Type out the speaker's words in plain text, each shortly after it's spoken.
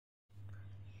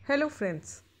Hello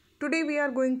friends, today we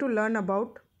are going to learn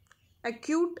about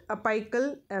acute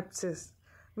apical abscess,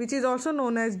 which is also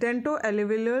known as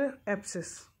dentoalveolar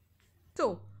abscess.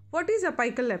 So, what is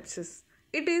apical abscess?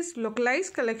 It is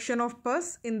localized collection of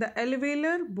pus in the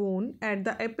alveolar bone at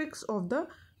the apex of the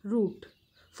root,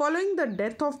 following the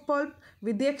death of pulp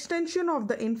with the extension of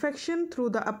the infection through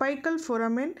the apical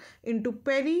foramen into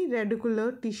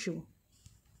periradicular tissue.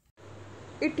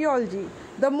 Etiology.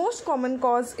 The most common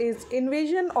cause is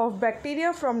invasion of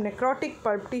bacteria from necrotic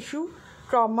pulp tissue,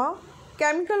 trauma,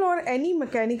 chemical or any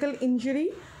mechanical injury,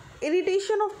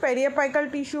 irritation of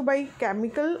periapical tissue by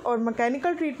chemical or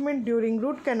mechanical treatment during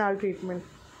root canal treatment.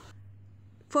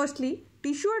 Firstly,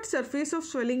 tissue at surface of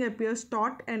swelling appears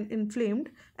taut and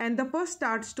inflamed and the pus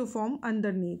starts to form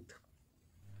underneath.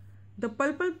 The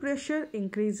pulpal pressure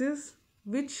increases,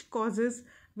 which causes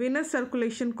venous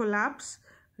circulation collapse,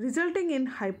 resulting in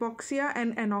hypoxia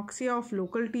and anoxia of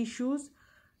local tissues,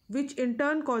 which in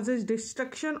turn causes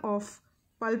destruction of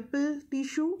pulpal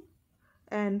tissue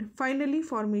and finally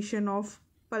formation of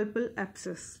pulpal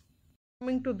abscess.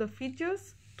 Coming to the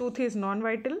features, tooth is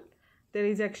non-vital, there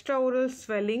is extraoral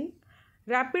swelling,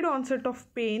 rapid onset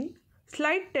of pain,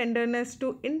 slight tenderness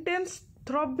to intense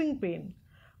throbbing pain.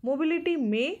 Mobility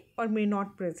may or may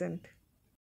not present.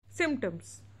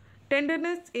 Symptoms: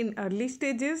 tenderness in early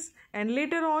stages and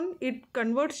later on it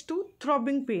converts to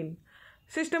throbbing pain.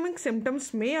 Systemic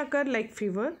symptoms may occur like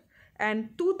fever and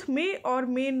tooth may or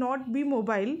may not be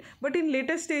mobile, but in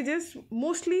later stages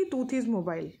mostly tooth is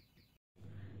mobile.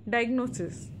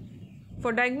 Diagnosis: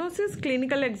 for diagnosis,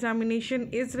 clinical examination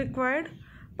is required.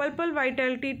 Pulpal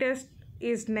vitality test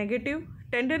is negative.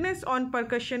 Tenderness on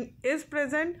percussion is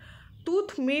present.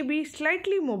 Tooth may be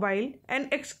slightly mobile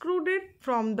and extruded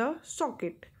from the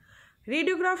socket.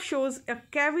 Radiograph shows a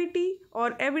cavity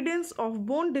or evidence of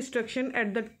bone destruction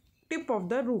at the tip of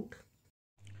the root.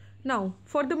 Now,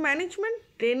 for the management,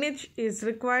 drainage is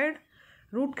required,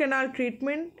 root canal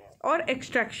treatment or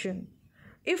extraction.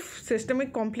 If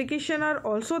systemic complications are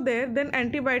also there, then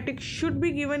antibiotics should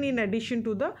be given in addition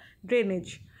to the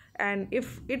drainage. And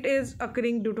if it is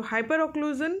occurring due to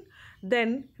hyperocclusion,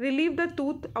 then relieve the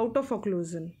tooth out of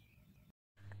occlusion.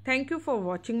 Thank you for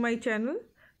watching my channel.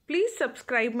 Please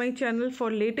subscribe my channel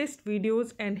for latest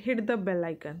videos and hit the bell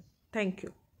icon. Thank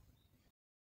you.